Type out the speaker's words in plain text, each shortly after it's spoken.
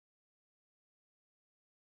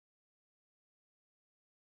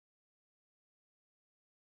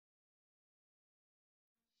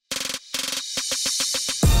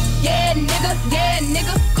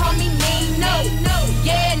nigga, call me Nino.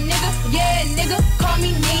 Yeah, nigga, call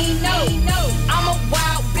me Nino. I'm a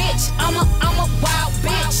wild bitch, I'm a wild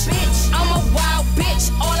bitch. I'm a wild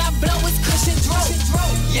bitch, all I blow is cushion dro.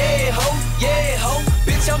 Yeah, ho,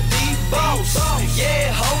 bitch, I'm the boss.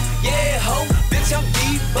 Yeah, ho, bitch, I'm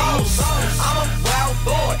the boss. I'm a wild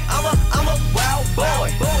boy, I'm a wild boy.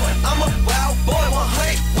 I'm a wild boy,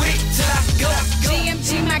 100 with it till I go. GMG,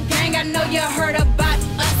 my gang, I know you heard about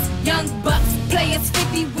us. Young bucks, players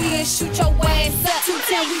 50, we shoot your ass up.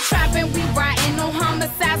 210, we trapping, we riding on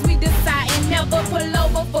homicides, we deciding never pull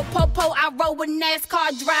over for popo. I roll with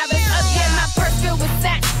NASCAR drivers. Again, my purse filled with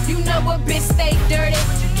sacks. You know a bitch stay dirty.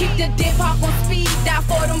 Keep the dip hawk on speed, die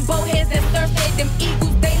for them bowheads that's thirsty. Them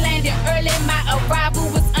eagles, they landed early. My arrival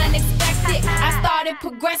was unexpected. I started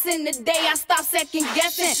progressing the day I stopped second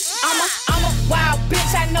guessing. I'm a wild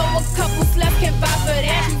bitch. I know a couple sluts can vouch for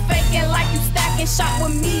that. You faking like you stacking shot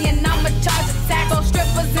with me, and I'ma charge a tax on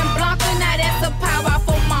strippers and Blanca. Now that's a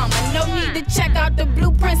powerful mama. No need to check out the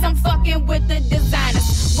blueprints. I'm fucking with the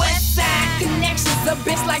designers. West side connections. A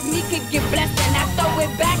bitch like me could get blessed, and I throw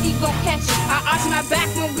it back, he gon' catch it. I arch my back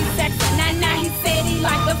when we sex. Now he said he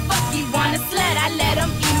like the fuck, he wanna slut. I let him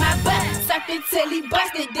eat my butt, sucked it till he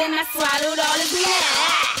busted, then I swallowed all his nut.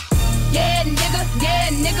 Yeah,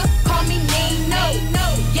 nigga, call me Nino.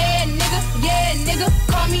 Yeah, nigga,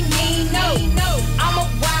 call me Nino. I'm a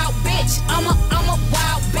wild bitch, I'm a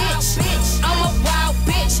wild bitch. I'm a wild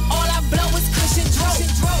bitch, all I blow is cushion dro.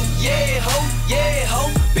 Yeah, ho,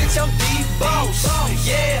 bitch, I'm the boss.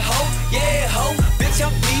 Yeah, ho, bitch,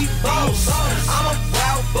 I'm the boss. I'm a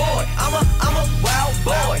wild boy, I'm a wild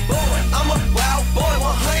boy. I'm a wild boy,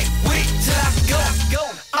 100 with it till I go.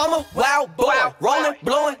 I'm a wild boy, rolling,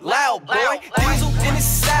 blowing, loud boy. Diesel in his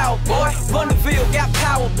South boy. Vanderbilt got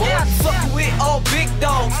power boy. Fucking with all big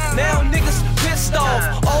dogs. Now niggas pissed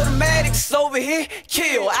off. Automatics over here,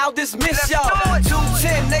 kill. I'll dismiss y'all.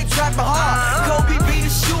 210, they trapping hard. Kobe be the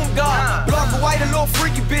shooting guard. Blanca Whiite, a little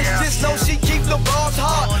freaky bitch. Just know she keep the balls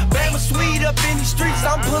hard. Bama sweet up in these streets.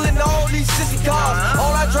 I'm pulling all these sissy cars.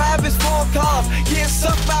 All I drive is foreign cars. Getting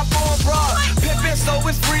sucked by foreign bras. Pimpin', so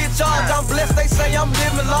it's free of charge. I'm blessed, they say I'm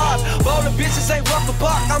living large. Ballin' bitches ain't Rucker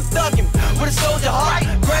Park. I'm thuggin' with a soldier heart.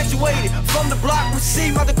 Graduated from the block,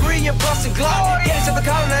 received my degree in bustin' Glock. Can't shut the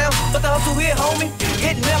collar now, but the hustle here, homie,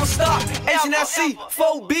 it never stop. HNIC,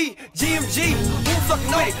 4B, GMG, who fucking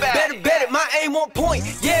with it? Better bet it, my aim on point.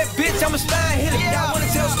 Yeah, bitch, I'm a spine hitter. Y'all wanna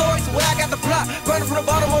tell stories where I got the plot. Running from the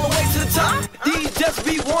bottom all the way to the top. These just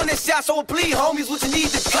be wanting shots, so please, homies, what you need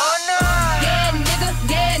to cut.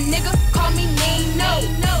 Yeah, nigga, call me Nino.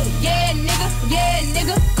 Yeah,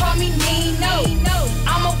 nigga, call me Nino.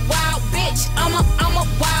 I'm a wild bitch, I'm a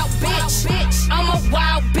wild bitch. I'm a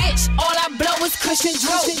wild bitch, all I blow is cushion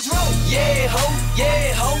dro. Yeah,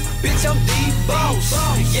 ho, bitch, I'm the boss.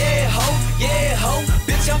 Yeah,